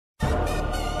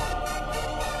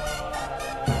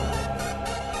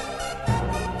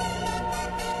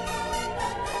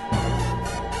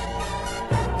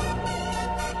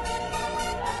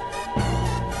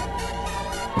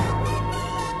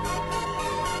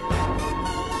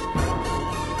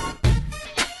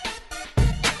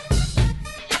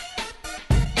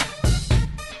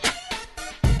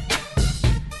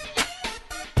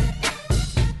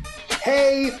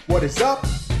What is up?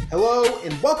 Hello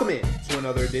and welcome in to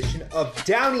another edition of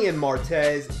Downey and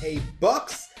Martez, a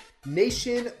Bucs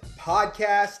Nation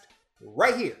podcast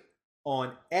right here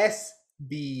on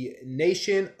SB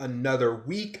Nation. Another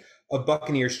week of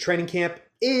Buccaneers training camp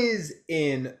is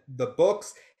in the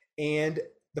books, and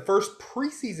the first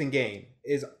preseason game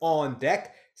is on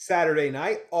deck Saturday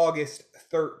night, August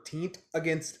 13th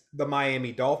against the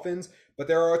Miami Dolphins. But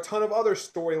there are a ton of other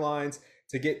storylines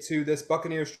to get to. This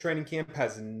Buccaneers training camp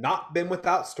has not been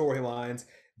without storylines.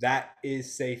 That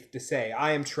is safe to say.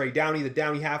 I am Trey Downey, the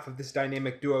Downey half of this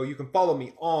dynamic duo. You can follow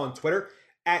me on Twitter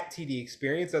at TD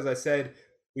Experience. As I said,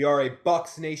 we are a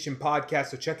Bucs Nation podcast,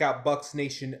 so check out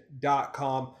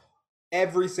bucsnation.com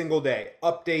every single day.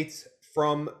 Updates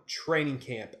from training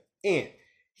camp. And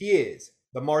he is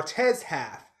the Martez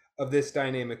half of this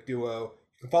dynamic duo.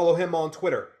 You can follow him on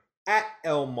Twitter at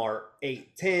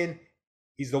Elmart810.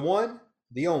 He's the one,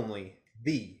 the only,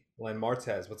 the Len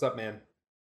Martez. What's up, man?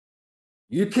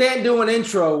 You can't do an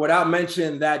intro without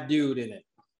mentioning that dude in it.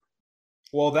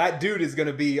 Well, that dude is going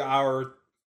to be our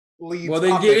lead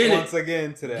topic once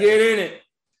again today.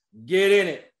 Get in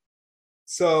it.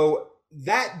 So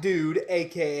that dude,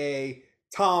 a.k.a.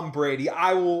 Tom Brady,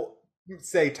 I will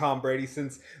say Tom Brady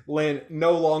since Len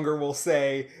no longer will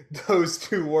say those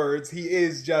two words. He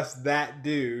is just that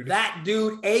dude. That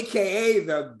dude, a.k.a.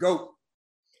 the GOAT.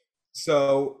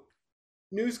 So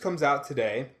news comes out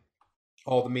today.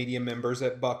 All the media members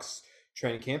at Bucs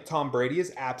training camp. Tom Brady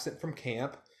is absent from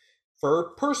camp for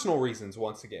personal reasons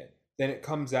once again. Then it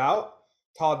comes out,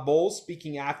 Todd Bowles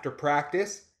speaking after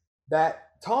practice,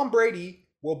 that Tom Brady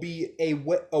will be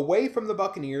away from the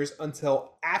Buccaneers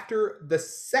until after the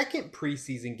second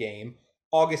preseason game,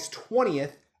 August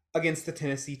 20th, against the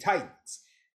Tennessee Titans.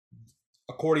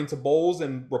 According to Bowles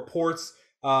and reports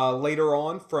later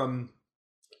on from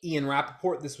Ian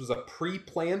Rappaport, this was a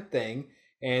pre-planned thing,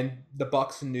 and the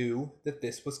Bucs knew that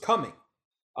this was coming.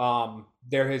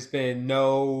 There has been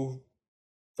no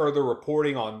further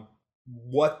reporting on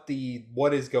what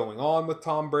is going on with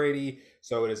Tom Brady,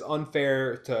 so it is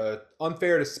unfair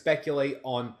to speculate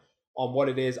on what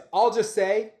it is. I'll just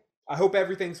say I hope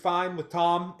everything's fine with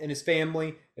Tom and his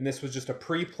family, and this was just a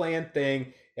pre-planned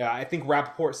thing. I think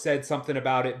Rappaport said something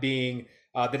about it being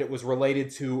that it was related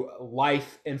to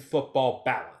life and football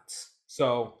balance.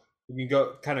 So we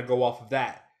can go off of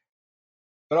that.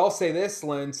 But I'll say this,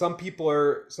 Len. Some people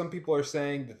are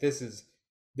saying that this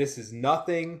is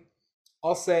nothing.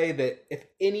 I'll say that if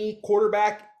any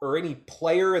quarterback or any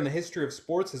player in the history of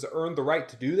sports has earned the right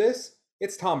to do this,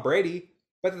 it's Tom Brady.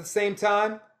 But at the same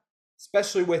time,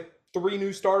 especially with 3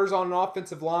 new starters on an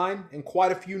offensive line and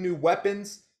quite a few new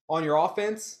weapons on your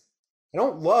offense, I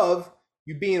don't love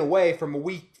you being away for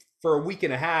a week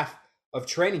and a half of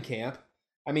training camp.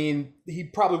 I mean, he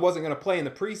probably wasn't going to play in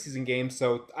the preseason game,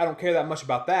 so I don't care that much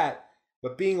about that.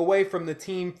 But being away from the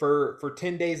team for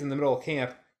 10 days in the middle of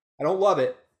camp, I don't love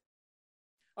it.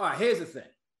 All right, here's the thing.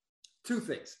 2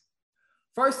 things.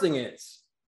 First thing is,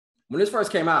 when this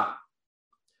first came out,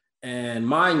 and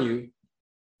mind you,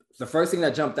 the first thing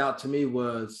that jumped out to me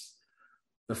was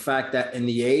the fact that in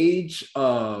the age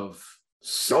of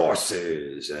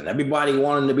sources and everybody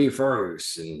wanting to be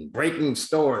first and breaking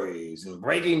stories and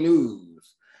breaking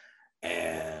news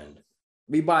and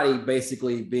everybody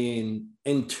basically being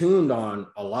in tuned on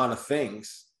a lot of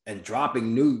things and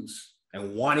dropping news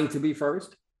and wanting to be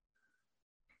first,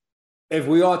 if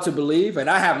we are to believe, and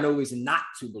I have no reason not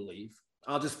to believe,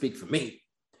 I'll just speak for me.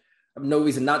 I have no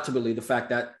reason not to believe the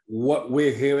fact that what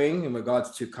we're hearing in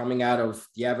regards to coming out of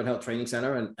the Advent Health Training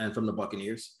Center and from the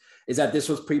Buccaneers is that this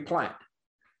was pre-planned.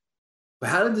 But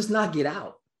how did this not get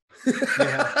out?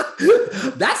 Yeah.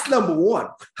 That's number one.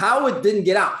 How it didn't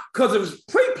get out. Because if it was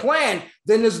pre-planned,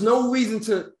 then there's no reason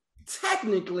to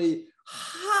technically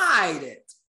hide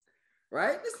it,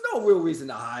 right? There's no real reason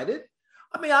to hide it.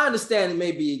 I mean, I understand it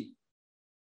may be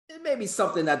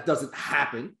something that doesn't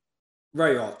happen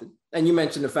very often. And you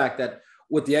mentioned the fact that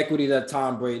with the equity that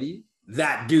Tom Brady,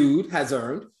 that dude, has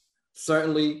earned,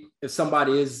 certainly if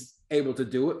somebody is able to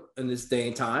do it in this day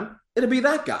and time, it'll be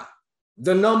that guy,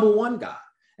 the number one guy.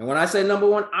 And when I say number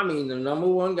one, I mean the number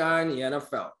one guy in the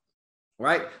NFL,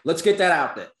 right? Let's get that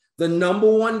out there. The number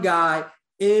one guy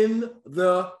in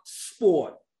the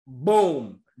sport.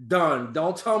 Boom. Done.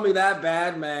 Don't tell me that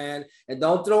bad, man. And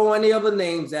don't throw any other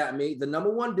names at me. The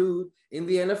number one dude in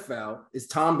the NFL is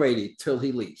Tom Brady till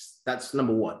he leaves. That's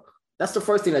number one. That's the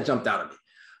first thing that jumped out at me.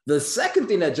 The second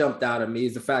thing that jumped out at me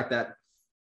is the fact that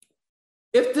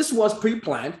if this was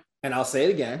pre-planned, and I'll say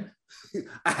it again,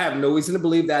 I have no reason to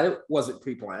believe that it wasn't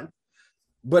pre-planned.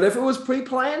 But if it was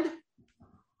pre-planned,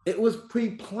 it was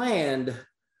pre-planned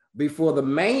before the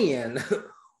man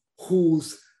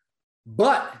whose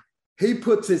butt he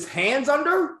puts his hands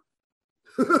under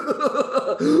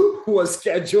was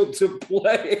scheduled to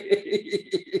play.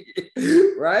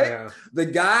 Right? Yeah. The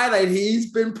guy that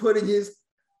he's been putting his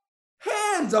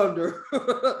hands under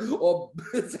or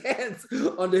his hands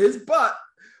under his butt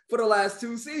for the last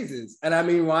 2 seasons. And I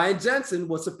mean, Ryan Jensen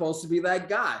was supposed to be that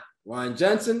guy. Ryan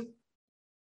Jensen,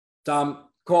 Tom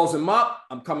calls him up.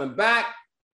 I'm coming back.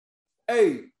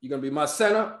 Hey, you're going to be my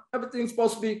center. Everything's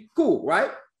supposed to be cool,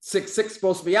 right? 6'6"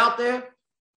 supposed to be out there.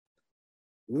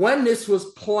 When this was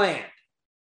planned,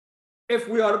 if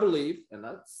we are to believe, and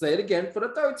I'll say it again for the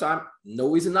 3rd time, no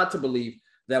reason not to believe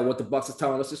that what the Bucs is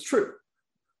telling us is true.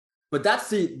 But that's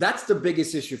the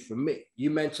biggest issue for me.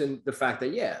 You mentioned the fact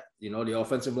that, the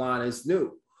offensive line is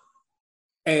new.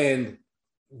 And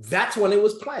that's when it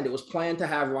was planned. It was planned to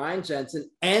have Ryan Jensen,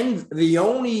 and the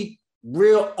only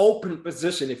real open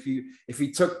position, if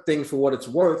you took things for what it's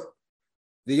worth,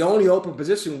 the only open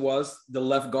position was the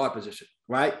left guard position,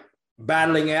 right?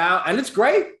 Battling it out. And it's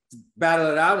great.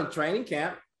 Battle it out in training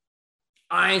camp.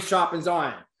 Iron sharpens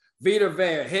iron. Vita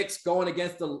Vea, Hicks going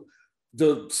against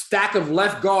the stack of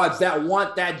left guards that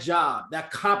want that job, that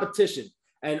competition.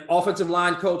 And offensive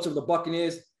line coach of the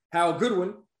Buccaneers, Harold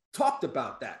Goodwin, talked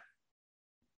about that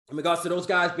in regards to those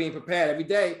guys being prepared every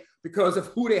day because of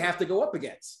who they have to go up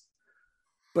against.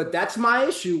 But that's my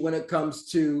issue when it comes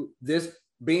to this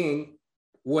being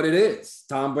what it is.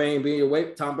 Tom Brady being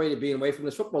away from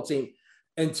this football team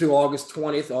into August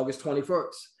 20th, August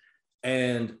 21st.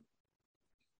 And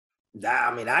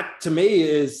that to me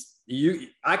is,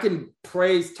 I can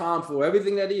praise Tom for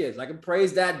everything that he is. I can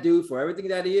praise that dude for everything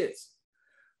that he is.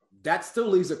 That still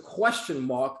leaves a question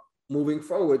mark moving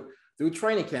forward through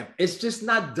training camp. It's just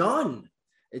not done.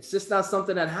 It's just not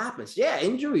something that happens. Yeah,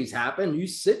 injuries happen. You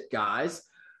sit guys.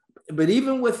 But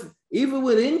even with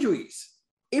injuries,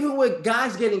 even with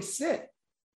guys getting sick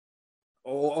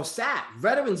or sat,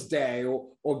 Veterans Day,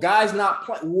 or guys not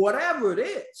playing, whatever it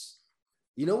is,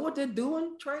 you know what they're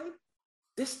doing, Trey?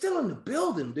 They're still in the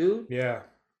building, dude. Yeah.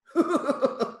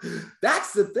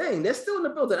 That's the thing. They're still in the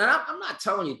building. And I'm not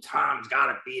telling you Tom's got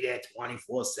to be there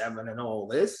 24/7 and all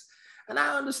this. And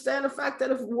I understand the fact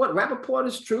that if what Rappaport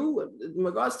is true in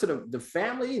regards to the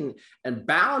family and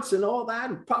balance and all that,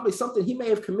 and probably something he may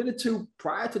have committed to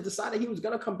prior to deciding he was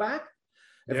going to come back.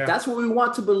 If that's what we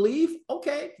want to believe,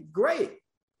 okay, great.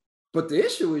 But the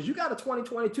issue is you got a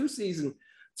 2022 season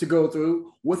to go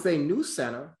through with a new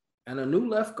center and a new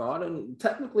left guard and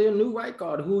technically a new right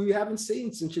guard who you haven't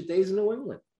seen since your days in New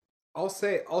England. I'll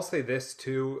say this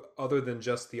too, other than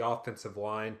just the offensive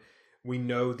line, we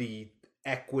know the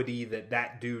equity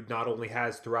that dude not only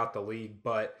has throughout the league,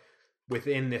 but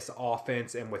within this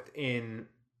offense and within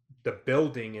the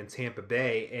building in Tampa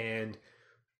Bay. And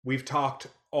we've talked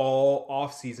all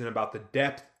offseason about the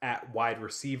depth at wide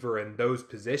receiver and those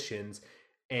positions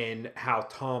and how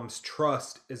Tom's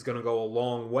trust is going to go a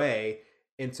long way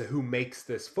into who makes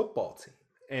this football team.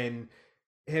 And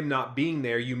him not being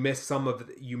there, you miss some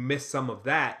of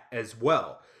that as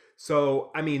well.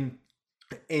 So, I mean,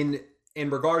 in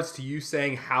regards to you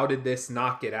saying, how did this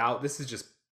not get out? This is just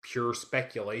pure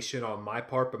speculation on my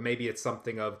part, but maybe it's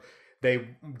something of they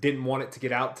didn't want it to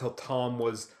get out till Tom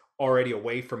was already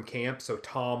away from camp. So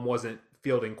Tom wasn't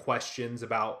fielding questions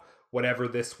about whatever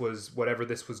this was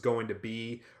going to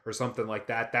be or something like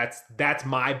that. That's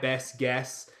my best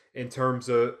guess in terms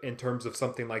of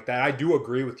something like that. I do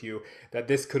agree with you that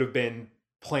this could have been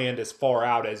planned as far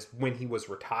out as when he was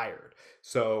retired.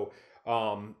 So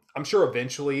I'm sure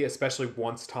eventually, especially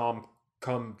once Tom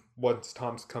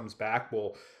comes back,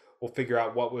 we'll figure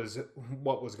out what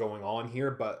was going on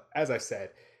here. But as I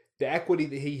said, the equity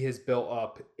that he has built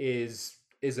up is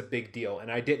a big deal,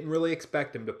 and I didn't really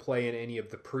expect him to play in any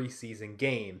of the preseason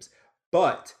games.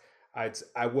 But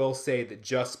I will say that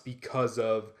just because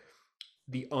of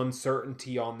the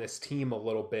uncertainty on this team a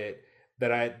little bit,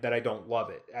 that I don't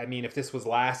love it. I mean, if this was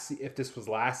last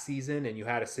season and you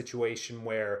had a situation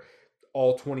where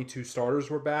all 22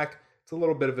 starters were back, it's a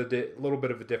little bit of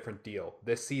a different deal.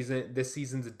 This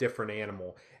season's a different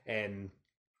animal, and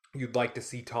you'd like to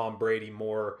see Tom Brady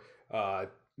more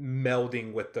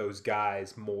melding with those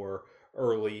guys more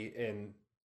early in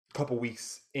a couple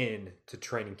weeks into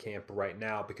training camp right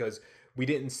now, because we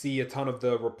didn't see a ton of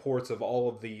the reports of all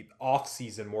of the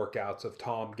off-season workouts of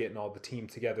Tom getting all the team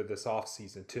together this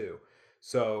off-season too.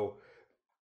 So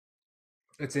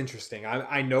it's interesting.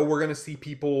 I know we're going to see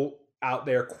people out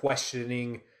there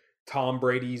questioning Tom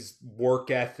Brady's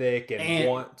work ethic and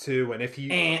if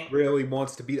he really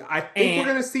wants to be. I think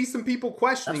we're going to see some people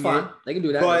questioning it. They can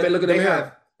do that. They've been looking in the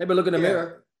mirror. They've been looking in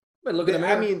the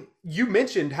mirror. I mean, you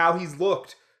mentioned how he's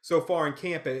looked so far in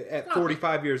camp at No,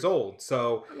 45 years old.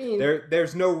 So I mean,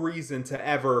 there's no reason to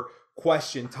ever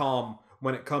question Tom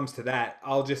when it comes to that.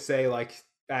 I'll just say, like,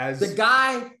 the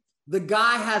guy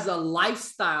has a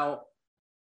lifestyle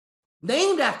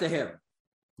named after him.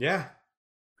 Yeah.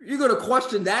 You're gonna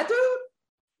question that dude?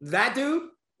 That dude?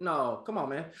 No, come on,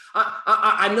 man.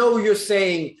 I know you're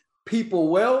saying people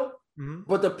will,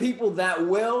 but the people that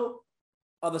will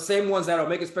are the same ones that are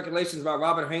making speculations about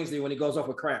Robert Hainsley when he goes off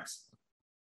with cramps.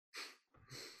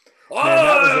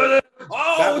 Man,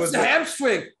 It's the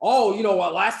hamstring. Oh, you know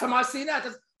what? Last time I seen that,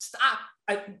 just stop.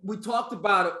 We talked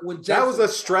about it when Jensen, that was a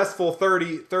stressful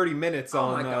 30 minutes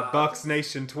on Bucks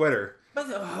Nation Twitter.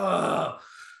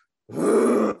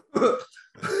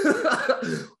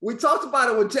 We talked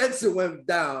about it when Jensen went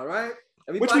down, right?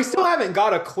 Which we still haven't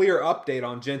got a clear update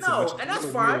on Jensen. No, and that's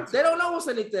fine. They don't know us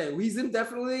anything. He's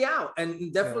indefinitely out, and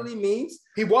indefinitely means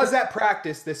he was at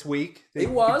practice this week. He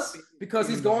was, because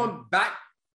he's going back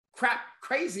crap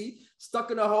crazy,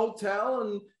 stuck in a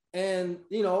hotel and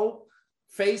you know,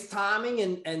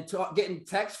 FaceTiming and getting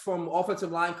texts from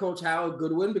offensive line coach Harold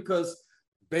Goodwin, because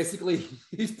basically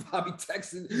he's probably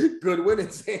texting Goodwin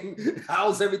and saying,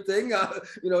 how's everything?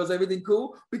 Is everything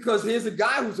cool? Because here's a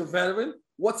guy who's a veteran.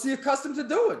 What's he accustomed to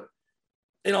doing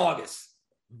in August?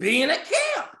 Being at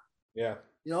camp. Yeah.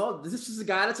 You know, this is a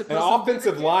guy that's an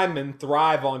offensive linemen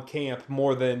thrive on camp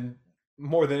more than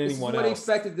anyone else. This is what he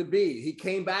expected to be. He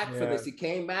came back for this. He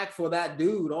came back for that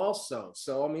dude also.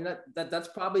 So I mean, that's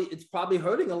probably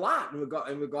hurting a lot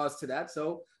in regards to that.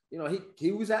 So you know,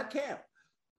 he was at camp.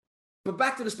 But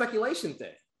back to the speculation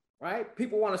thing, right?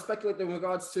 People want to speculate in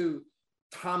regards to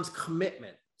Tom's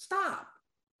commitment. Stop.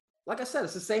 Like I said,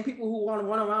 it's the same people who want to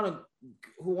run around and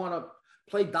who want to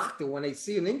play doctor when they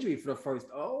see an injury for the first.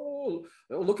 Oh,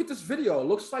 look at this video. It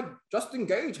looks like Justin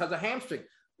Gage has a hamstring.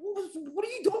 What are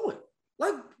you doing?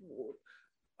 Like,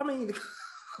 I mean.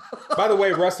 By the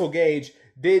way, Russell Gage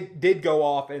did go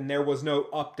off, and there was no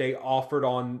update offered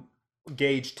on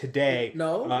Gage today.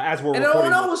 No, as we're and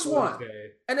recording, they don't know it's one,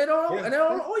 and they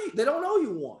don't know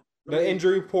you won. The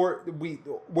injury report,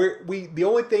 the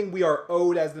only thing we are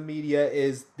owed as the media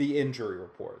is the injury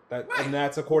report. And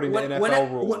that's according to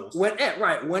NFL rules. When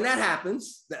that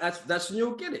happens, that's when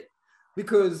you'll get it.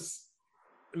 Because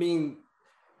I mean,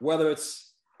 whether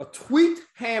it's a tweaked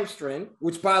hamstring,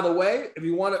 which by the way, if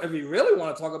you really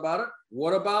want to talk about it,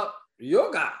 what about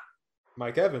your guy?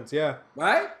 Mike Evans, yeah.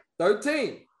 Right?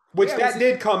 13. Which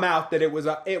did come out that it was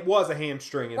a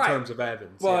hamstring in terms of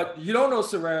Evans. But you don't know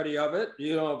severity of it.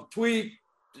 You know, tweak,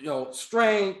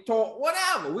 strain, torn,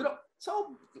 whatever. We don't.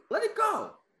 So let it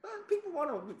go. People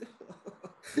want to.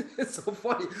 It's so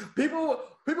funny. People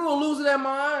are losing their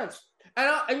minds.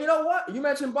 And you know what? You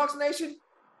mentioned Bucks Nation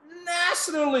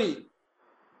nationally.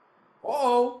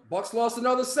 Bucks lost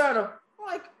another center.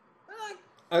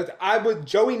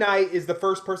 Joey Knight is the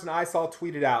first person I saw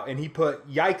tweeted out, and he put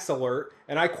 "Yikes alert,"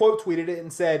 and I quote tweeted it and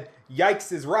said,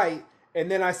 "Yikes is right." And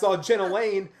then I saw Jenna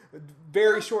Lane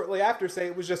very shortly after say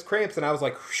it was just cramps, and I was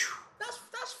like, whew.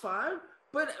 That's fine.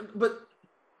 But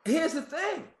here's the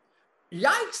thing,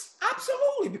 yikes,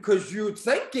 absolutely, because you're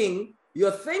thinking,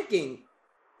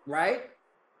 right,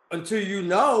 until you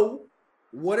know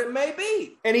what it may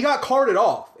be. And he got carted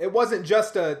off. It wasn't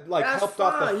just helped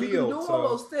off the field. You can do all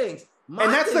those things.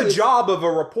 And that's the job of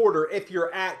a reporter if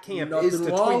you're at camp, is to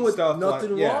tweet stuff.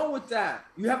 Nothing wrong with that.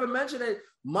 You haven't mentioned it.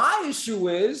 My issue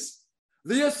is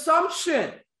the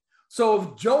assumption. So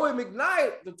if Joey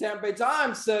McKnight, the Tampa Bay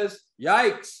Times, says,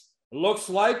 yikes, looks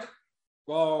like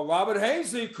Robert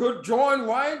Hainsley could join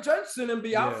Ryan Jensen and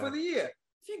be out for the year.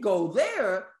 If you go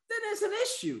there, then there's an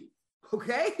issue.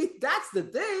 Okay? That's the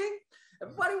thing.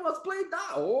 Everybody wants to play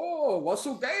down.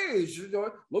 Russell Gage,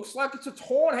 looks like it's a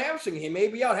torn hamstring. He may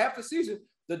be out half the season.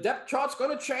 The depth chart's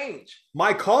going to change.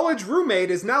 My college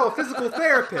roommate is now a physical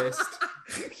therapist.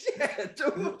 Yeah,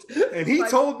 dude. And he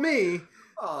told me.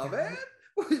 Oh, man.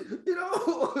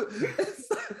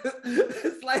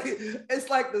 It's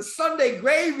like the Sunday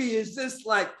gravy is just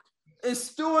like, it's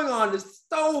stewing on the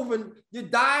stove and you're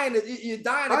dying.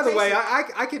 By the way,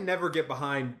 I can never get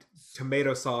behind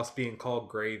tomato sauce being called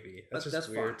gravy. That's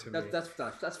weird to me. That's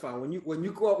fine. When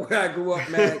you grow up where I grew up,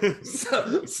 man,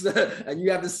 and you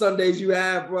have the Sundays you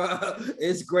have, bro,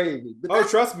 it's gravy.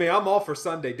 Trust me, I'm all for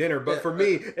Sunday dinner. But for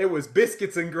me, it was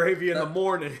biscuits and gravy in the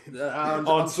morning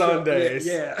on Sundays.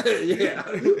 Yeah.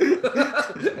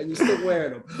 And you're still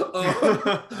wearing them.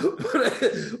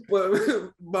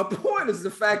 But my point is the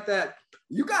fact that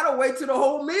you gotta wait till the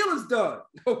whole meal is done.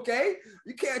 Okay,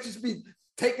 you can't just be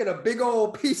taking a big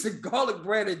old piece of garlic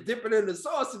bread and dipping it in the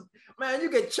sauce. And, man,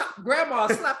 you get chopped. Grandma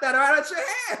slap that right at your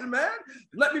hand, man.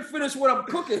 Let me finish what I'm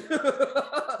cooking.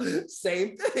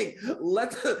 Same thing.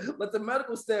 Let the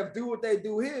medical staff do what they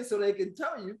do here so they can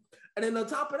tell you. And then on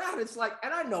top of that, it's like,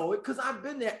 and I know it because I've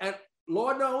been there. And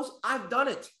Lord knows I've done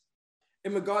it.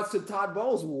 In regards to Todd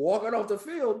Bowles walking off the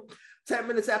field 10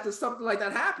 minutes after something like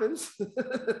that happens,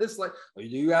 it's like, do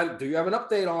you have an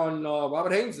update on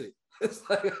Robert Hainsey? It's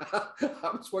like, I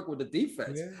was working with the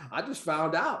defense. Yeah. I just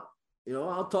found out. You know,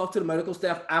 I'll talk to the medical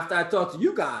staff after I talk to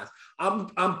you guys.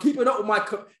 I'm keeping up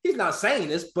with he's not saying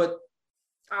this, but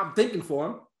I'm thinking for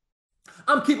him.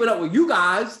 I'm keeping up with you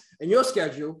guys and your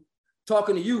schedule,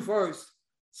 talking to you first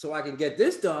so I can get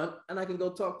this done and I can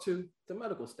go talk to the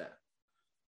medical staff.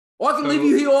 Or I can leave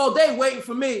you here all day waiting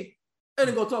for me and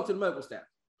then go talk to the medical staff.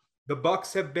 The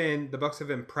Bucs have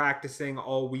been practicing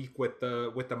all week with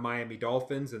the Miami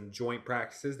Dolphins and joint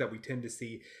practices that we tend to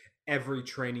see every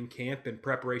training camp in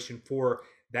preparation for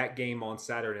that game on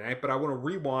Saturday night. But I want to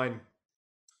rewind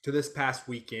to this past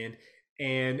weekend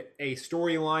and a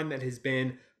storyline that has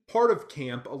been part of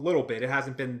camp a little bit. It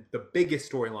hasn't been the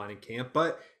biggest storyline in camp,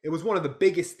 but it was one of the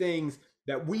biggest things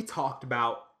that we talked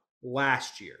about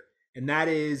last year. And that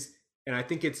is, and I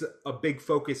think it's a big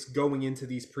focus going into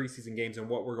these preseason games and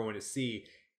what we're going to see,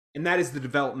 and that is the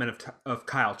development of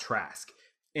Kyle Trask.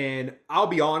 And I'll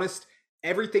be honest,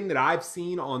 everything that I've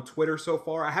seen on Twitter so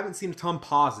far, I haven't seen a ton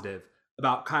positive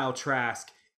about Kyle Trask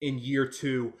in year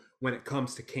 2 when it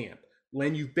comes to camp.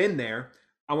 Len, you've been there.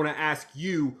 I want to ask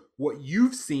you what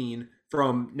you've seen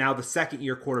from now the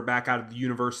second-year quarterback out of the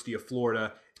University of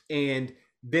Florida, and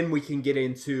then we can get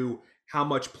into how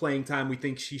much playing time we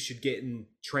think she should get in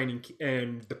training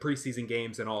and the preseason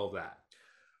games and all of that.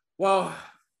 Well,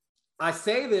 I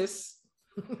say this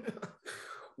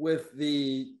with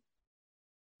the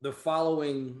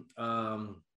following, I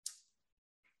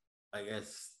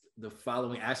guess, the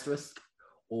following asterisk,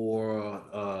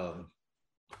 or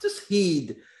just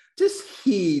heed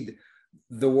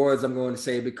the words I'm going to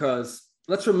say, because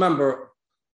let's remember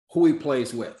who he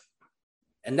plays with.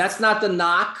 And that's not the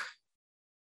knock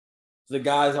the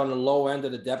guys on the low end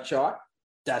of the depth chart.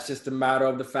 That's just a matter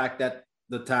of the fact that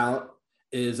the talent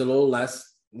is a little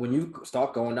less when you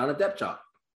start going down the depth chart.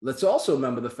 Let's also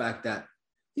remember the fact that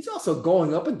he's also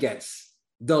going up against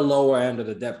the lower end of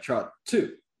the depth chart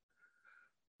too.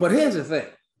 But here's the thing.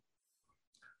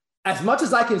 As much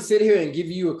as I can sit here and give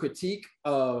you a critique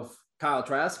of Kyle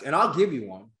Trask, and I'll give you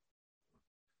one,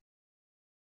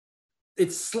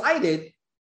 it's slighted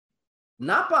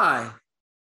not by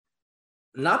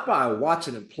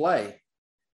watching him play.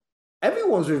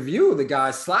 Everyone's review of the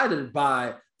guy slighted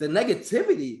by the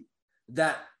negativity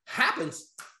that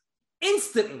happens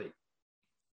instantly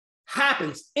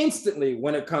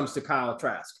when it comes to Kyle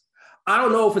Trask. I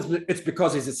don't know if it's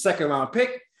because he's a second-round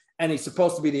pick and he's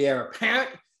supposed to be the heir apparent,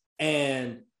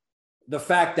 and the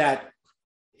fact that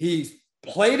he's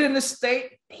played in the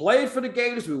state, played for the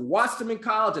Gators, we watched him in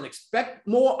college and expect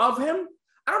more of him.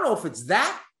 I don't know if it's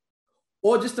that,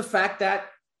 or just the fact that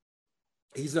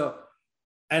he's a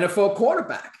NFL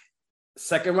quarterback,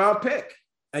 second round pick,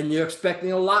 and you're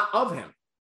expecting a lot of him.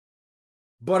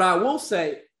 But I will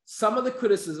say some of the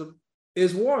criticism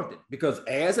is warranted because,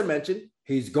 as I mentioned,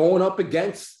 he's going up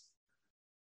against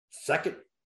second,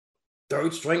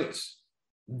 third stringers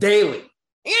daily.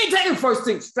 He ain't taking first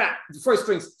string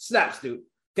snaps, dude.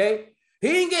 Okay? He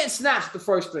ain't getting snaps at the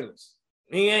first stringers.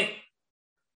 He ain't.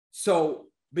 So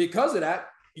because of that,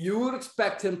 you would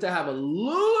expect him to have a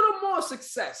little more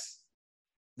success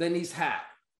than he's had.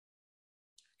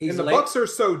 And the Bucs are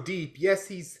so deep. Yes,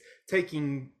 he's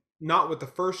taking not with the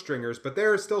first stringers, but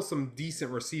there are still some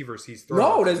decent receivers he's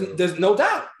throwing. No, there's no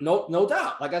doubt. No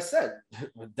doubt. Like I said,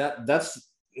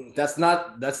 that's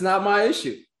not my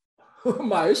issue.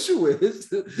 My issue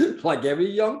is, like every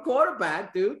young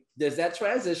quarterback, dude, there's that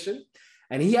transition,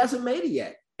 and he hasn't made it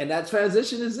yet. And that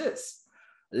transition is this: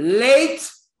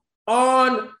 late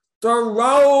on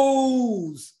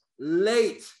throws.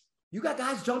 Late. You got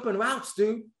guys jumping routes,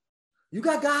 dude. You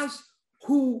got guys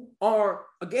who are,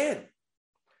 again,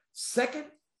 second,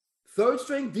 third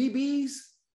string DBs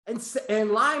and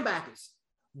linebackers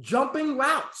jumping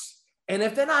routes. And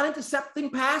if they're not intercepting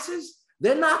passes,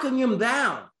 they're knocking them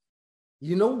down.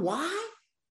 You know why?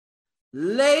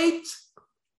 Late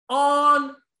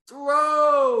on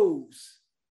throws.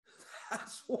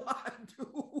 That's why,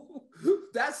 dude.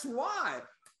 That's why.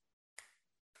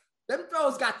 Them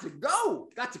throws got to go,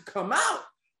 got to come out.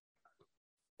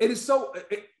 It is so.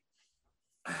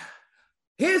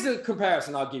 Here's a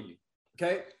comparison I'll give you,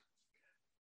 okay?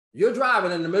 You're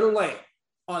driving in the middle lane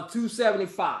on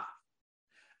 275,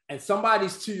 and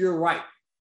somebody's to your right,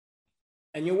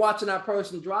 and you're watching that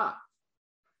person drive,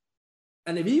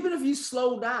 and even if you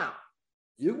slow down,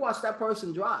 you watch that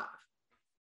person drive.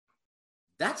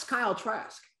 That's Kyle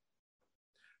Trask.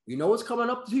 You know what's coming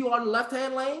up to you on the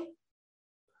left-hand lane?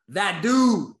 That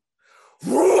dude.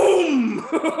 Vroom!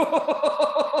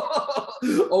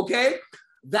 Okay?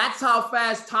 That's how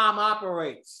fast Tom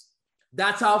operates.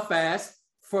 That's how fast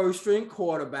first-string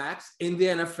quarterbacks in the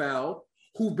NFL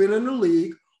who've been in the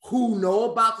league, who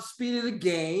know about the speed of the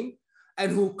game,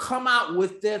 and who come out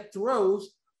with their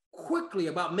throws quickly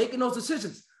about making those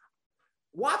decisions.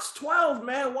 Watch 12,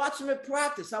 man. Watch him at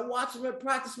practice. I watch him at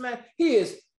practice, man. He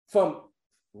is from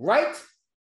right,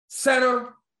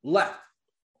 center, left.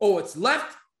 Oh, it's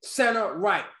left, center,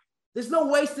 right. There's no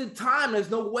wasted time. There's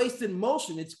no wasted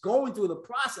motion. It's going through the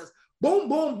process. Boom,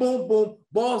 boom, boom, boom,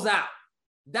 balls out.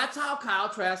 That's how Kyle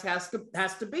Trask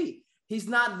has to be. He's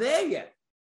not there yet.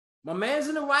 My man's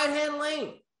in the right-hand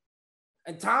lane,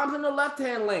 and Tom's in the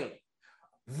left-hand lane.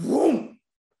 Boom.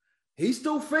 He's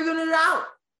still figuring it out.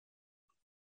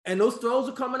 And those throws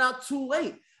are coming out too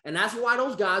late. And that's why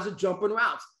those guys are jumping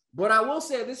routes. But I will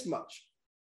say this much.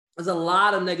 There's a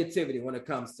lot of negativity when it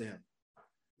comes to him.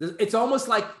 It's almost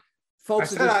like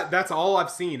folks that's all I've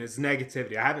seen is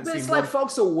negativity. I haven't seen it's like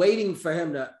folks are waiting for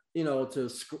him to, to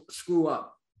screw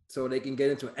up so they can get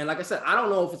into it. And like I said, I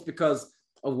don't know if it's because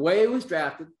of where he was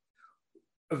drafted,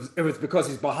 if it's because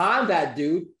he's behind that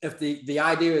dude, if the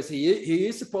idea is he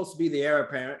is supposed to be the heir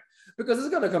apparent, because it's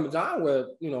going to come a time where,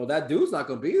 that dude's not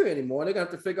going to be here anymore. They're going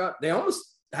to have to figure out, they almost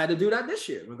had to do that this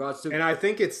year in regards to. And I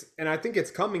think it's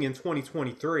coming in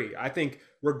 2023. I think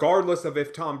regardless of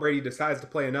if Tom Brady decides to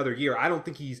play another year, I don't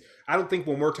think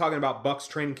when we're talking about Bucs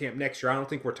training camp next year, I don't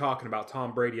think we're talking about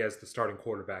Tom Brady as the starting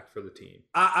quarterback for the team.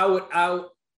 I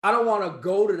don't want to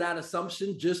go to that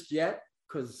assumption just yet,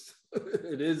 because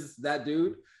it is that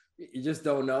dude. You just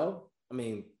don't know. I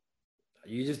mean,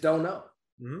 you just don't know.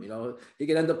 Mm-hmm. He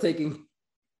could end up taking,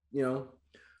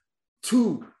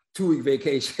 2-week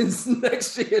vacations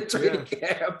next year training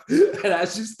camp. And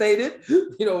as you stated,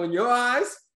 in your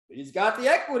eyes, he's got the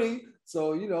equity.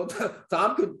 So,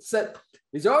 Tom could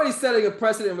he's already setting a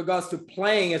precedent in regards to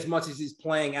playing as much as he's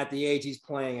playing at the age he's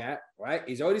playing at, right?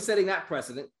 He's already setting that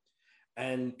precedent.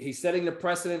 And he's setting the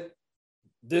precedent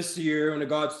this year in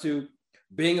regards to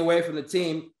being away from the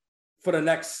team for the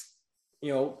next,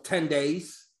 10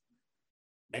 days.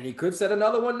 And he could set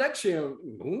another one next year.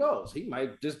 Who knows? He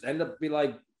might just end up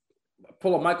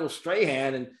pull a Michael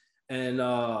Strahan and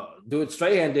do it.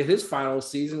 Strahan did his final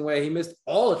season where he missed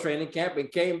all the training camp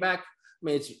and came back. I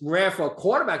mean, it's rare for a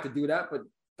quarterback to do that, but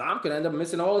Tom could end up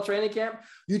missing all the training camp.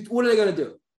 What are they going to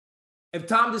do? If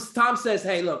Tom says,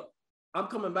 hey, look, I'm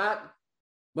coming back,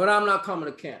 but I'm not coming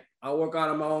to camp. I'll work out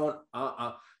on my own.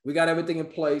 We got everything in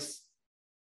place.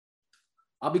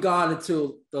 I'll be gone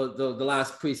until the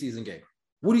last preseason game.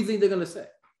 What do you think they're going to say?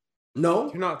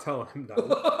 No? You're not telling him that.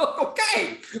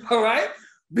 Okay. All right.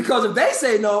 Because if they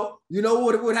say no, you know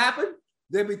what would happen?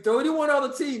 There'd be 31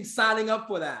 other teams signing up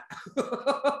for that.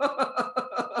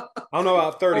 I don't know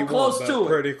about 31, but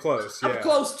pretty close. Yeah. I'm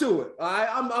close to it. All right.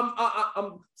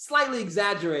 I'm slightly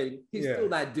exaggerating. He's still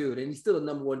that dude, and he's still the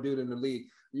number one dude in the league.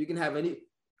 You can have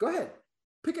go ahead.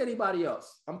 Pick anybody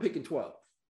else. I'm picking 12.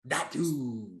 That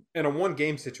dude. In a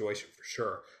one-game situation for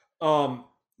sure.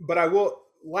 But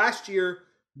last year,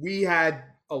 we had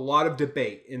a lot of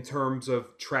debate in terms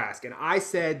of Trask. And I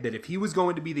said that if he was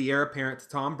going to be the heir apparent to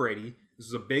Tom Brady, this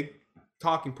was a big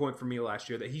talking point for me last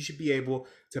year, that he should be able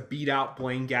to beat out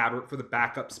Blaine Gabbert for the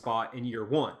backup spot in year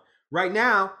one. Right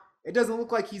now, it doesn't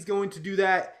look like he's going to do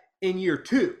that in year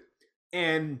two.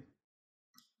 And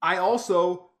I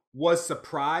also was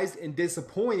surprised and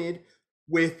disappointed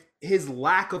with his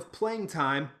lack of playing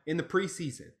time in the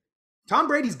preseason. Tom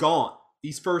Brady's gone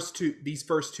these first two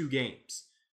games.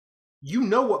 You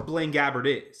know what Blaine Gabbert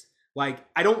is. I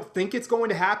don't think it's going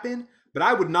to happen, but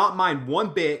I would not mind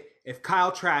one bit if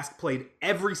Kyle Trask played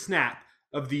every snap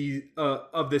of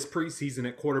this preseason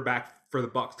at quarterback for the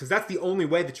Bucs, because that's the only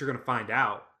way that you're going to find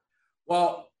out.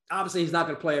 Well, obviously he's not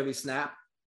going to play every snap,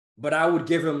 but I would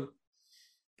give him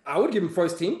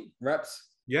first team reps.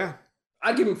 Yeah,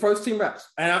 I'd give him first team reps,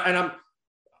 and I'm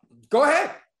go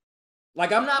ahead.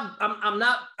 I'm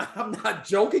not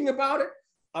joking about it.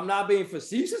 I'm not being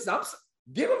facetious.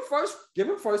 Give him first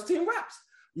team reps.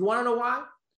 You want to know why?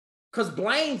 Because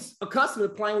Blaine's accustomed to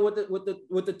playing with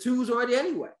the twos already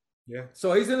anyway. Yeah.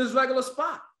 So he's in his regular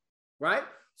spot, right?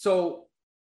 So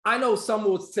I know some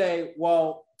would say,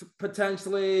 well,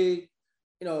 potentially,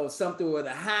 if something were to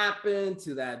happen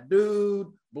to that dude,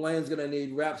 Blaine's gonna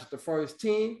need reps with the first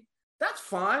team. That's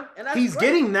fine. And that's he's great.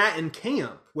 getting that in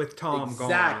camp with Tom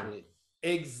gone.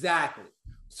 Exactly.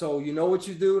 So you know what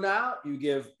you do now? You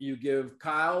give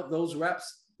Kyle those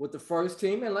reps with the first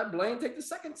team and let Blaine take the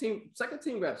second team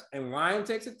reps. And Ryan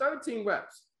takes the third team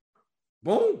reps.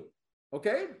 Boom.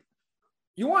 Okay.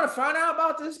 You want to find out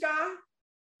about this guy?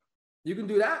 You can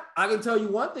do that. I can tell you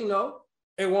one thing though,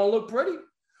 it won't look pretty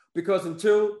because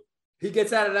until he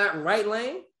gets out of that right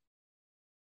lane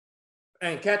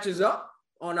and catches up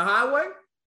on the highway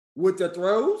with the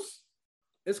throws,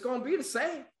 it's going to be the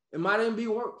same. It might even be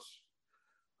worse.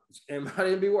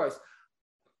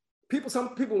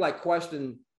 Some people like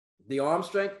question the arm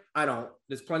strength. I don't.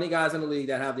 There's plenty of guys in the league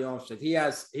that have the arm strength. He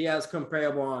has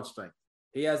comparable arm strength.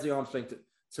 He has the arm strength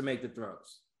to make the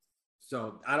throws.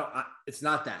 So it's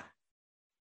not that.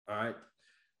 All right.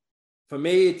 For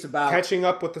me, it's about catching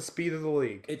up with the speed of the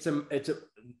league.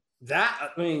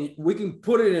 We can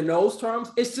put it in those terms.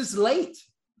 It's just late.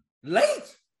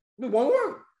 Late. One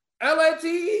word.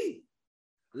 LATE.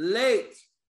 Late.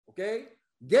 Okay.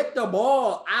 Get the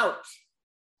ball out.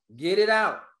 Get it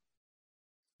out.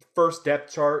 First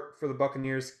depth chart for the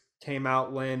Buccaneers came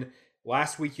out, Lynn.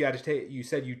 Last week you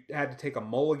said you had to take a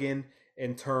mulligan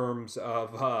in terms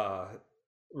of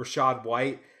Rachaad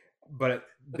White, but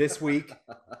this week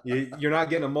you're not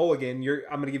getting a mulligan.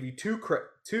 I'm going to give you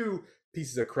two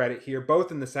pieces of credit here, both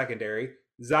in the secondary.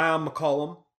 Zion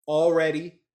McCollum,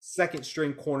 already second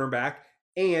string cornerback,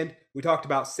 and we talked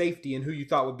about safety and who you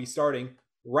thought would be starting.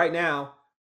 Right now,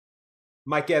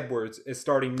 Mike Edwards is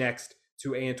starting next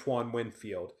to Antoine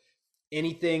Winfield.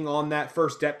 Anything on that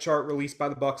first depth chart released by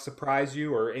the Bucs surprise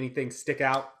you, or anything stick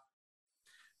out?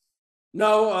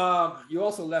 No, you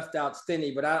also left out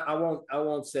Stinney, but I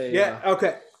won't say. Yeah,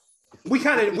 okay. We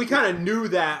kind of knew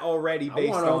that already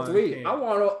based on 3. I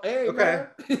want hey, okay.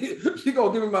 Man, you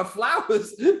gonna give me my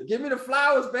flowers? Give me the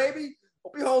flowers, baby.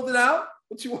 Don't be holding out.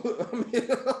 What you want?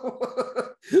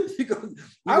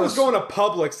 I was going to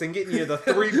Publix and getting you the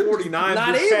 $3.49.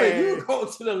 Not even. You were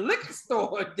going to the liquor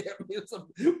store and get me some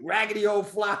raggedy old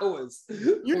flowers.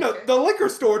 You know, the liquor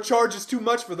store charges too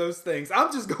much for those things.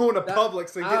 I'm just going to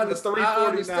Publix and getting the $3.49. I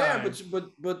understand,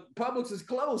 but Publix is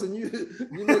closed, and you're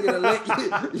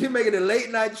making a late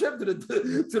night trip to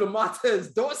the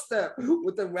Montez doorstep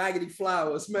with the raggedy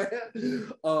flowers, man.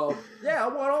 Yeah, I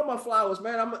want all my flowers,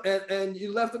 man. And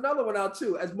you left another one out too.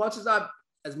 As much as I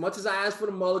asked for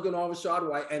the mulligan on Rachaad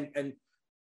White, and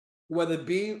whether it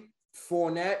be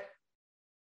Fournette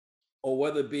or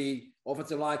whether it be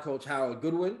offensive line coach Harold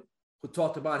Goodwin, who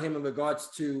talked about him in regards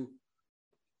to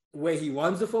the way he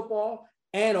runs the football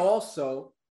and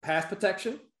also pass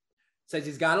protection, says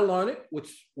he's got to learn it,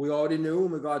 which we already knew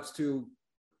in regards to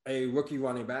a rookie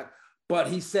running back. But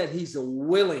he said he's a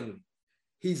willing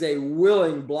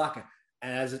blocker.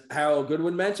 And as Harold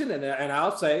Goodwin mentioned, and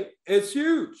I'll say, it's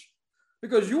huge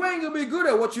because you ain't going to be good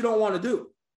at what you don't want to do.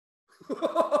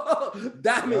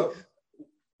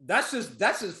 That's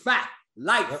just fact,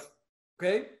 life, yep.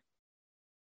 Okay?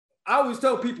 I always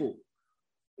tell people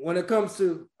when it comes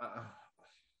to,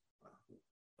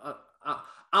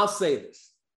 I'll say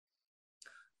this.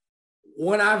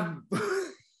 When I've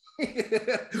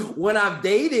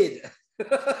dated,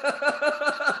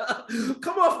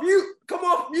 come off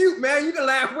mute, man. You can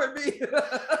laugh with me.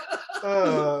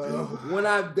 When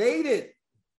I've dated,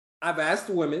 I've asked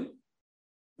women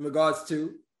in regards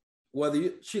to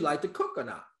whether she liked to cook or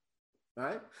not.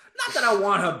 Right? Not that I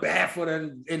want her barefoot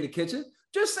in the kitchen.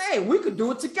 Just saying we could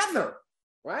do it together.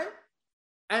 Right?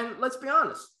 And let's be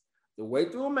honest, the way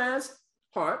through a man's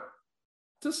heart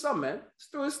to some men is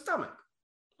through his stomach.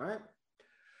 Right?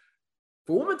 If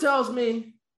a woman tells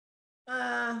me,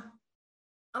 I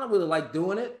don't really like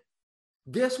doing it,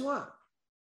 guess what?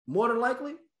 More than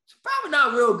likely, she's probably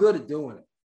not real good at doing it.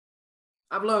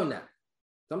 I've learned that.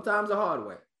 Sometimes the hard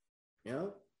way. You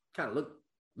know, kind of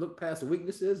look past the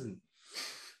weaknesses and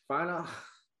find out,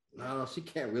 no, she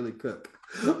can't really cook.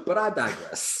 But I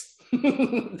digress.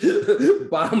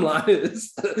 Bottom line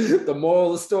is, the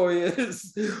moral of the story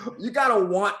is, you got to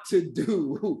want to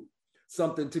do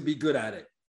something to be good at it.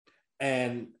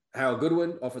 And Harold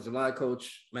Goodwin, offensive line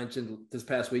coach, mentioned this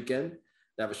past weekend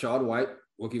that Rachaad White,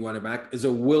 rookie running back, is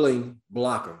a willing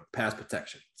blocker, pass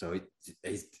protection. So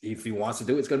if he wants to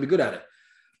do it, he's going to be good at it.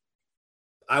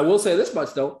 I will say this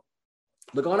much, though.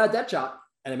 Look on that depth chart,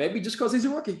 and it may be just because he's a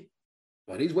rookie,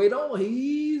 but he's way down.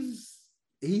 He's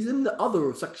in the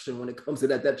other section when it comes to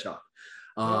that depth chart.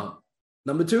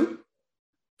 Number 2,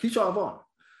 Keyshawn Vaughn.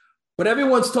 But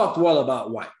everyone's talked well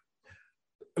about White.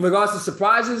 In regards to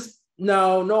surprises,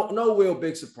 no real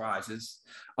big surprises.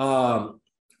 To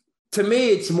me,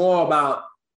 it's more about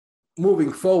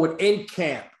moving forward in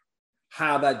camp.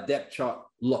 how that depth chart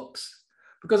looks.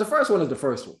 Because the first one is the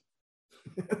first one.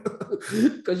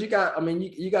 Because you got a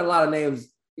lot of names.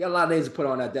 You got a lot of names to put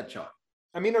on that depth chart.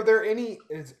 I mean, are there any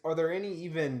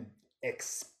even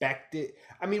expected?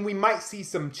 I mean, we might see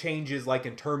some changes like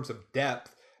in terms of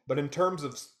depth, but in terms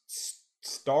of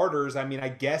starters, I mean, I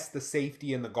guess the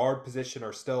safety and the guard position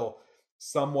are still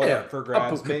somewhat up for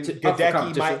grabs. Maybe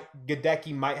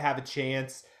Gadecki might have a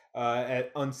chance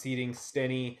at unseating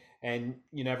Stinney, and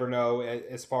you never know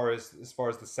as far as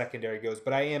the secondary goes.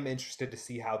 But I am interested to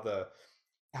see how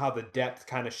the depth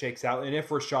kind of shakes out, and if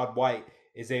Rachaad White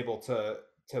is able to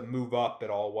move up at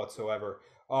all whatsoever.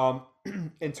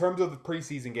 In terms of the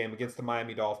preseason game against the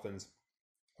Miami Dolphins,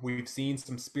 we've seen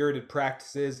some spirited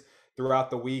practices throughout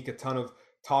the week. A ton of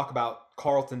talk about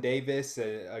Carlton Davis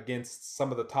against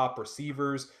some of the top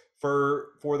receivers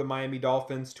for the Miami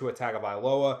Dolphins. Tua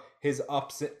Tagovailoa, his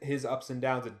ups and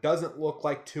downs. It doesn't look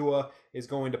like Tua is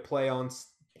going to play on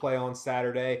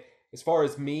Saturday. As far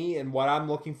as me and what I'm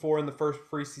looking for in the first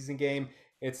preseason game,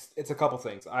 it's a couple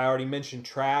things. I already mentioned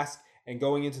Trask, and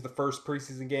going into the first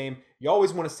preseason game, you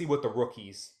always want to see what the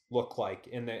rookies look like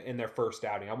in their first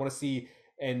outing. I want to see,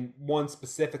 and one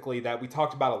specifically that we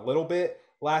talked about a little bit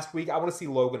last week, I want to see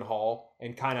Logan Hall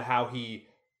and kind of how he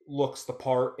looks the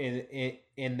part in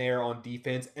there on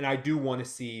defense, and I do want to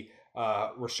see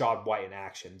Rachaad White in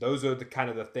action. Those are the kind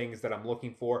of the things that I'm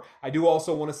looking for. I do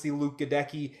also want to see Luke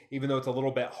Gadecki, even though it's a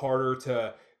little bit harder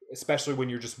to, especially when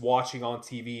you're just watching on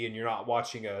TV and you're not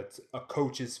watching a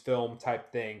coach's film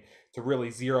type thing, to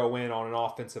really zero in on an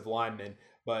offensive lineman.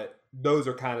 But those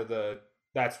are kind of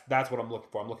that's what I'm looking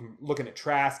for. I'm looking at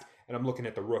Trask, and I'm looking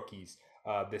at the rookies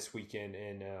this weekend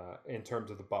in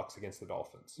terms of the Bucs against the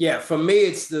Dolphins. Yeah, for me,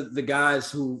 it's the guys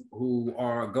who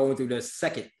are going through their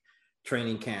second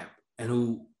training camp and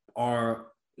who are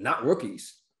not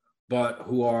rookies, but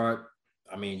who are,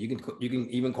 I mean, you can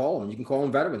even call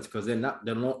them veterans, because they're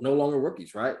no longer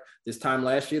rookies, right? This time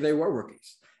last year they were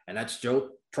rookies, and that's Joe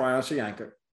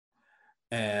Tryon-Shoyinka,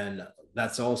 and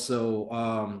that's also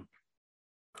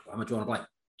I'm drawing a blank,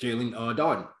 Jalen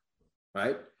Darden,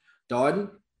 right?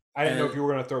 Darden. I didn't know if you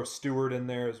were going to throw Stewart in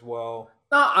there as well.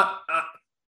 No,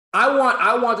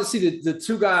 I want to see the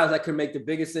two guys that can make the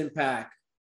biggest impact,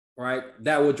 right?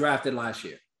 That were drafted last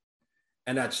year,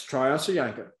 and that's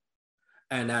Tryon-Shoyinka,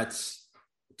 and that's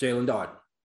Jalen Darden,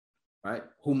 right?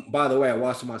 Who, by the way, I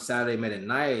watched him on Saturday, made a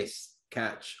nice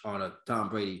catch on a Tom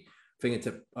Brady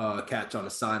fingertip catch on the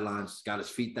sidelines, got his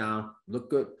feet down, looked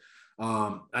good.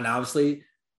 And obviously,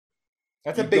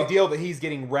 that's a big deal that he's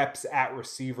getting reps at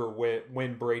receiver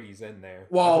when Brady's in there.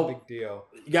 Well, that's a big deal.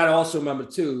 You got to also remember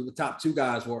too, the top two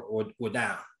guys were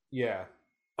down. Yeah.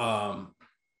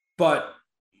 But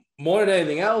more than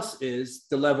anything else is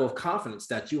the level of confidence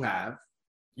that you have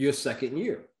your second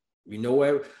year. You know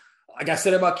where, like I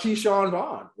said about Keyshawn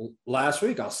Vaughn last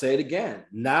week, I'll say it again.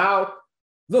 Now,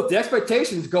 look, the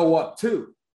expectations go up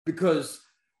too, because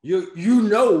you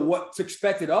know what's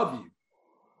expected of you,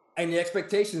 and the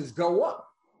expectations go up.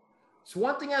 It's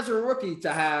one thing as a rookie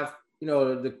to have,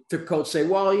 the coach say,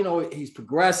 well, he's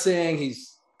progressing,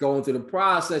 he's going through the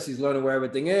process, he's learning where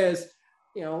everything is,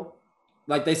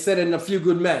 like they said in A Few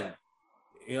Good Men,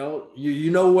 you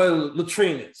know where the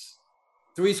latrine is.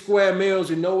 3 square meals,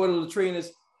 you know where the latrine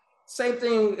is. Same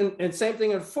thing, and same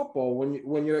thing in football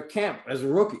when you're at camp as a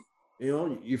rookie.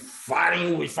 We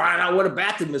find out what a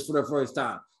bathroom is for the first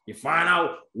time. You find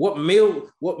out what meal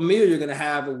you're gonna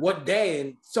have and what day,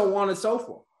 and so on and so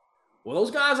forth. Well,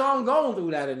 those guys aren't going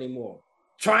through that anymore.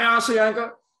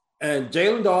 Tryon-Shoyinka and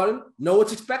Jalen Darden know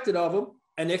what's expected of them,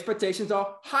 and the expectations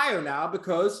are higher now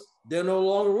because they're no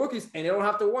longer rookies, and they don't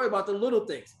have to worry about the little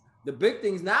things. The big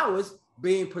things now is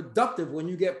being productive when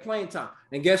you get playing time.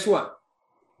 And guess what?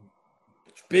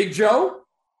 Big Joe,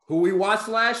 who we watched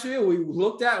last year, we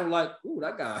looked at and were like, ooh,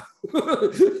 that guy,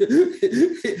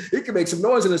 he can make some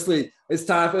noise in this league. It's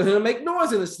time for him to make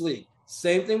noise in this league.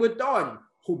 Same thing with Darden,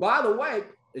 who, by the way,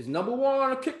 is number 1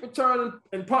 on a kick return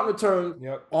and punt return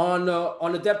on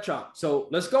the depth chart. So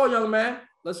let's go, young man.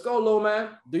 Let's go, little man.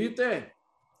 Do your thing.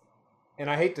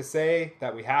 And I hate to say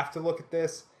that we have to look at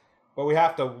this, but we're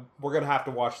going to have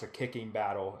to watch the kicking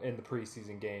battle in the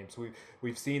preseason games.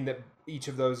 We've seen that each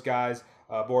of those guys,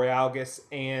 Borealis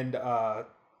and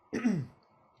and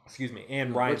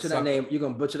Ryan Sucker. That name, you're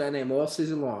going to butcher that name all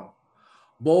season long.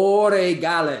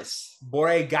 Borealis.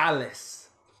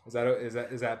 Is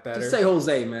that better? Just say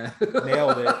Jose, man.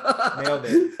 Nailed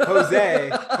it. Jose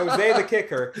the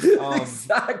kicker.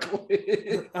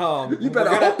 Exactly. You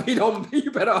better hope he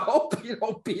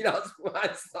don't beat us.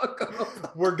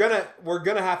 We're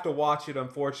gonna have to watch it.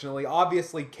 Unfortunately,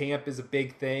 obviously, camp is a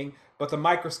big thing, but the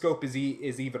microscope is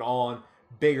even on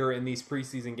bigger in these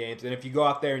preseason games. And if you go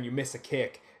out there and you miss a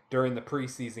kick during the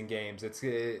preseason games, it's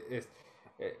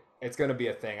going to be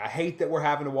a thing. I hate that we're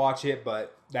having to watch it,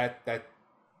 but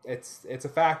it's a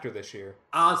factor this year.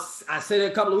 I said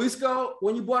it a couple of weeks ago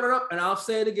when you brought it up, and I'll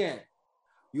say it again.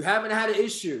 You haven't had an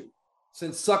issue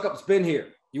since Succop's been here.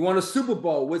 You won a Super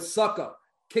Bowl with Succop,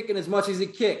 kicking as much as he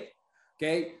kicked.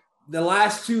 Okay, the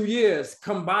last 2 years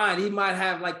combined, he might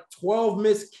have like 12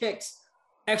 missed kicks,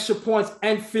 extra points,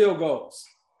 and field goals.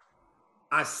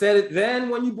 I said it then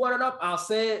when you brought it up. I'll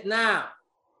say it now.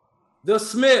 The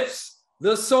Smiths,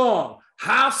 the song,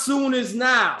 How Soon Is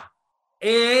Now? It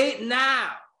ain't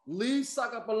now. Leave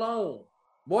Succop alone.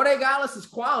 Bode Gallus is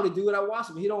quality, dude. I watched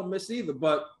him. He don't miss either,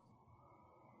 but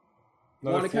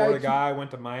another Florida guy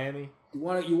went to Miami. You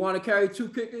want to carry 2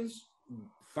 kickers?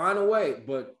 Find a way,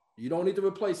 but you don't need to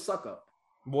replace Succop.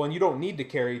 Well, and you don't need to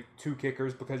carry 2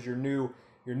 kickers because your new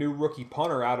rookie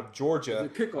punter out of Georgia,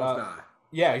 the kickoff guy.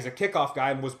 Yeah, he's a kickoff guy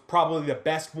and was probably the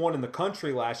best one in the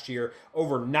country last year.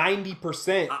 Over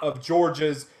 90% of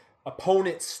Georgia's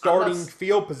opponent's starting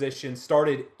field position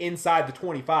started inside the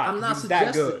 25. He's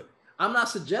that good. I'm not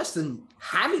suggesting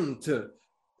having to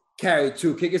carry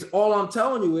 2 kickers. All I'm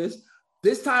telling you is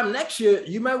this time next year,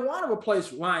 you may want to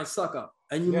replace Ryan Succop,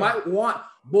 and you might want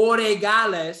Bode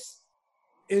Gallus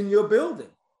in your building.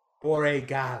 Bode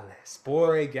Gallus.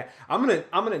 I'm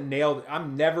gonna nail it.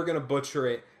 I'm never gonna butcher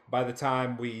it by the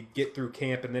time we get through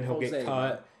camp, and then he'll get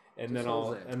cut, and then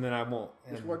I won't.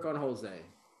 Just work on Jose.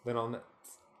 Then I'll.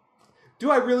 Do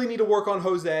I really need to work on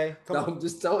Jose? No, I'm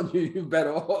just telling you, you're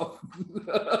better off.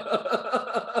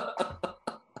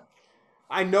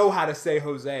 I know how to say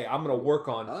Jose. I'm gonna work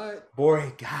on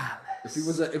Bode Gallus. If he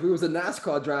was a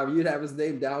NASCAR driver, you'd have his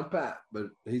name down pat. But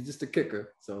he's just a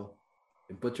kicker, so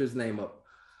you butcher his name up.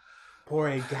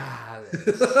 Bode Gallus.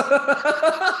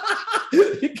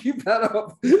 You keep that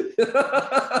up.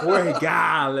 Bode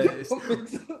Gallus.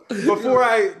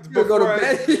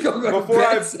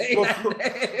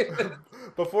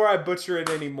 Before I butcher it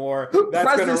anymore,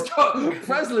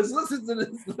 Presley's listen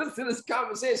to this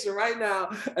conversation right now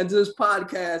and to this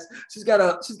podcast. She's got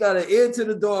an ear to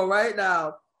the door right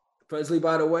now. Presley,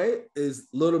 by the way, is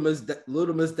Little Miss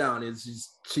Downey.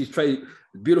 She's Trey's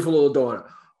beautiful little daughter,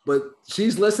 but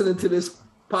she's listening to this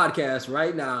podcast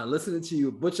right now, listening to you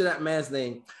butcher that man's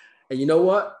name, and you know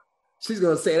what? She's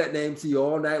gonna say that name to you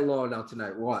all night long now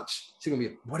tonight. Watch. She's gonna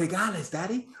be Bode Gallus,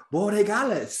 Daddy. Bode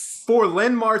Gallus. For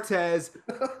Len Martez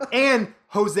and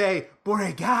Jose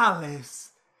Bode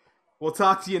Gallus. We'll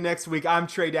talk to you next week. I'm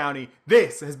Trey Downey.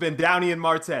 This has been Downey and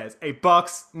Martez, a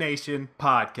Bucks Nation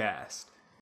podcast.